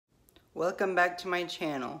Welcome back to my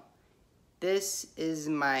channel. This is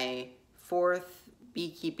my 4th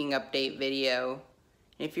beekeeping update video.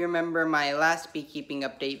 If you remember my last beekeeping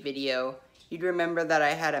update video, you'd remember that I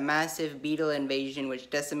had a massive beetle invasion which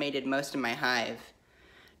decimated most of my hive.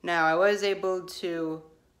 Now I was able to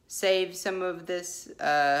save some of this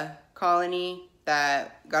colony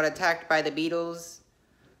that got attacked by the beetles,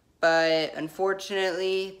 but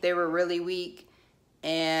unfortunately they were really weak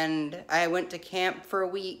and I went to camp for a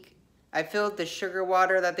week. I filled the sugar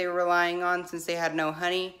water that they were relying on since they had no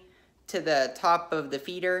honey to the top of the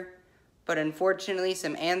feeder, but unfortunately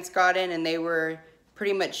some ants got in and they were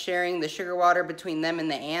pretty much sharing the sugar water between them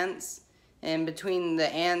and the ants. And between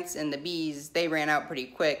the ants and the bees, they ran out pretty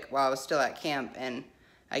quick while I was still at camp, and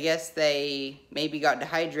I guess they maybe got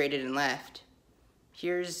dehydrated and left.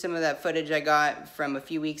 Here's some of that footage I got from a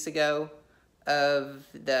few weeks ago of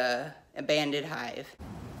the abandoned hive.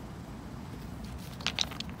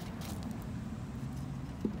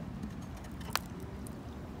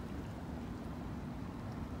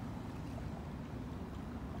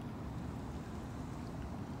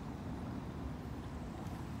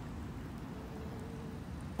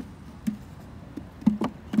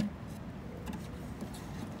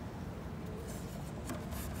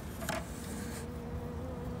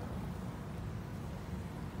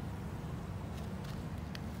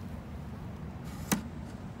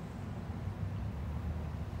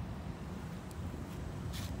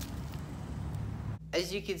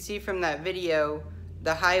 As you can see from that video,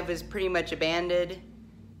 the hive was pretty much abandoned.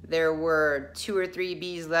 There were 2 or 3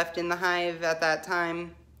 bees left in the hive at that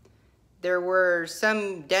time. There were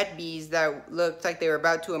some dead bees that looked like they were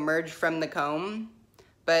about to emerge from the comb,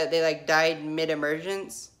 but they died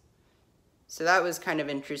mid-emergence. So that was kind of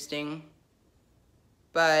interesting.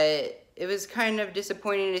 But it was kind of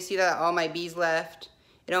disappointing to see that all my bees left.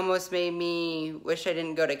 It almost made me wish I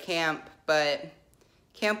didn't go to camp, but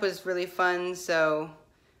camp was really fun, so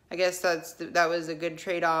I guess that was a good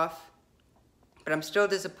trade-off. But I'm still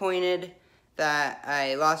disappointed that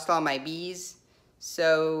I lost all my bees,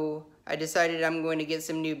 so I decided I'm going to get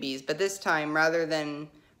some new bees. But this time, rather than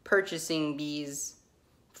purchasing bees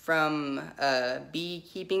from a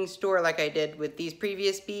beekeeping store like I did with these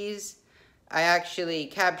previous bees, I actually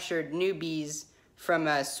captured new bees from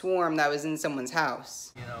a swarm that was in someone's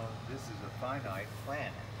house. You know, this is a finite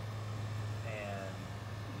planet, and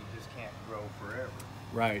you just can't grow forever.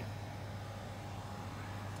 Right.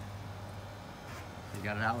 You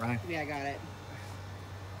got it out, right? Yeah, I got it.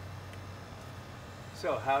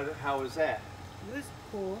 So how was that? It was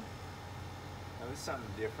cool. That was something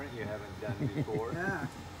different you haven't done before. Yeah.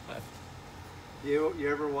 You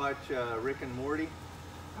ever watch Rick and Morty?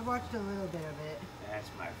 I watched a little bit of it. That's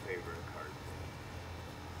my favorite cartoon.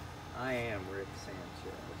 I am Rick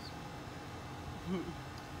Sanchez.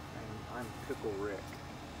 I'm Pickle Rick.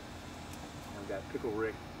 I've got Pickle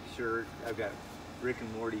Rick shirt. I've got Rick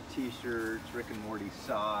and Morty t-shirts, Rick and Morty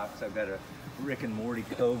socks. I've got a Rick and Morty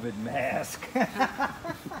COVID mask. I've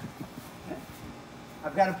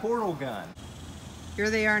got a portal gun.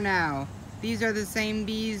 Here they are now. These are the same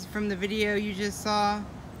bees from the video you just saw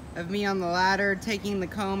of me on the ladder taking the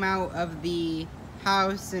comb out of the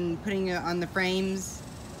house and putting it on the frames.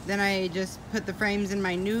 Then I just put the frames in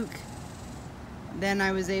my nuke. Then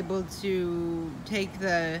I was able to take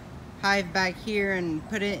the hive back here and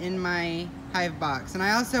put it in my hive box. And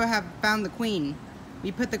I also have found the queen.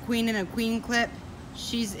 We put the queen in a queen clip.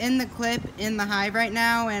 She's in the clip in the hive right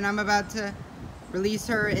now, and I'm about to release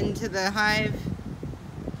her into the hive.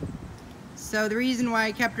 So the reason why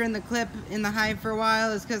I kept her in the clip in the hive for a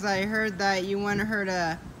while is because I heard that you want her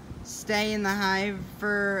to stay in the hive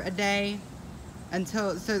for a day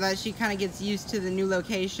so that she kind of gets used to the new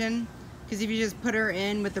location. Because if you just put her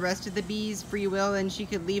in with the rest of the bees free will, then she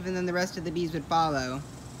could leave and then the rest of the bees would follow.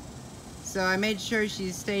 So I made sure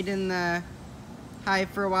she stayed in the hive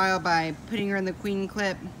for a while by putting her in the queen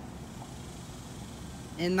clip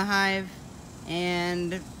in the hive,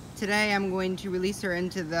 and today I'm going to release her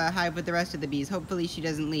into the hive with the rest of the bees. Hopefully she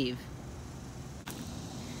doesn't leave.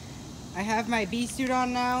 I have my bee suit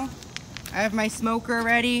on now. I have my smoker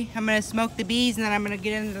ready. I'm going to smoke the bees and then I'm going to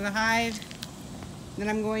get into the hive. Then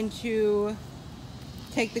I'm going to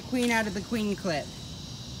take the queen out of the queen clip.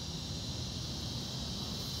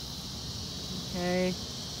 Okay.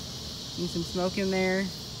 Need some smoke in there.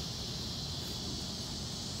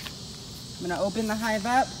 I'm going to open the hive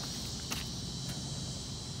up.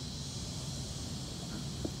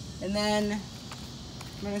 And then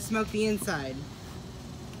I'm going to smoke the inside.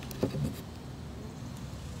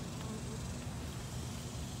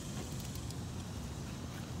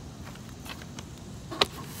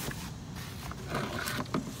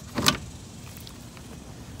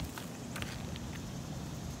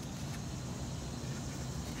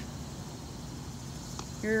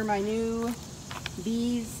 Here are my new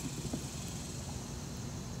bees.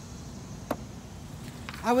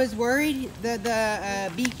 I was worried that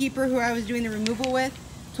the beekeeper who I was doing the removal with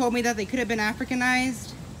told me that they could have been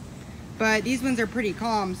Africanized, but these ones are pretty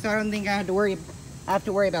calm, so I don't think I have to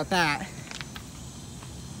worry about that.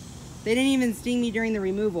 They didn't even sting me during the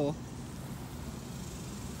removal.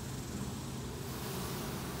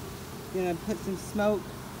 Gonna put some smoke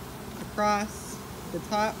across the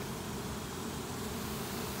top.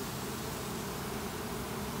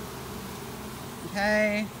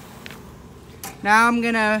 Okay. Now I'm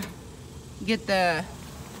gonna get the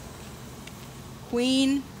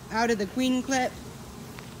queen out of the queen clip.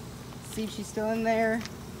 See if she's still in there.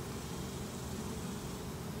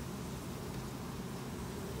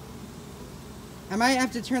 I might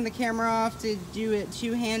have to turn the camera off to do it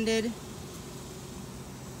two-handed.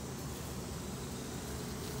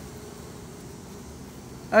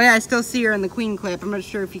 Oh yeah, I still see her in the queen clip. I'm not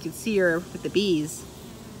sure if you can see her with the bees,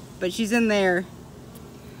 but she's in there.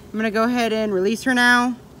 I'm gonna go ahead and release her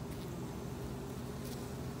now.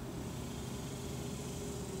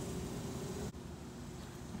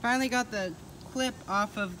 Finally got the clip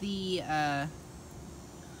off of the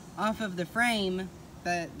frame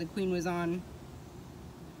that the queen was on.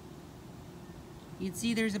 You can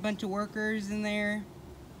see there's a bunch of workers in there.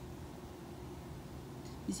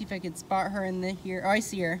 Let me see if I can spot her in here. Oh, I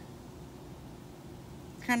see her.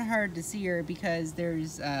 It's kind of hard to see her because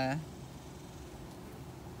there's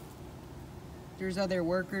other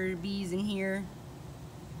worker bees in here.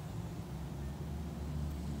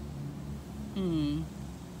 Oh,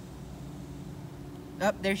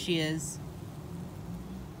 there she is.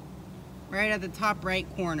 Right at the top right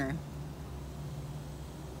corner.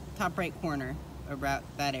 Top right corner, about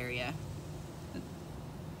that area.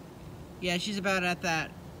 Yeah, she's about at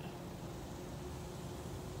that.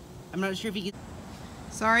 I'm not sure if you can...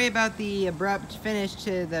 Sorry about the abrupt finish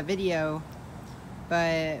to the video,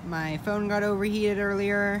 but my phone got overheated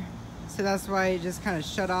earlier, so that's why it just kind of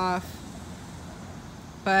shut off.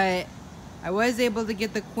 But I was able to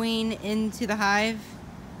get the queen into the hive.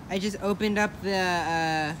 I just opened up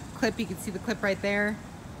the clip. You can see the clip right there.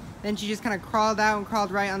 Then she just kind of crawled out and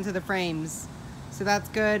crawled right onto the frames. So that's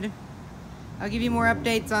good. I'll give you more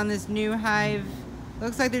updates on this new hive.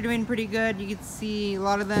 Looks like they're doing pretty good. You can see a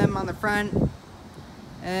lot of them on the front.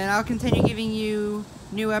 And I'll continue giving you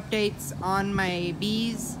new updates on my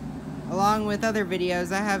bees, along with other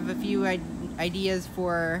videos. I have a few ideas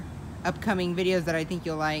for upcoming videos that I think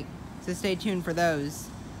you'll like, so stay tuned for those.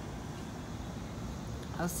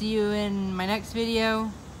 I'll see you in my next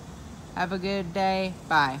video. Have a good day.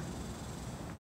 Bye.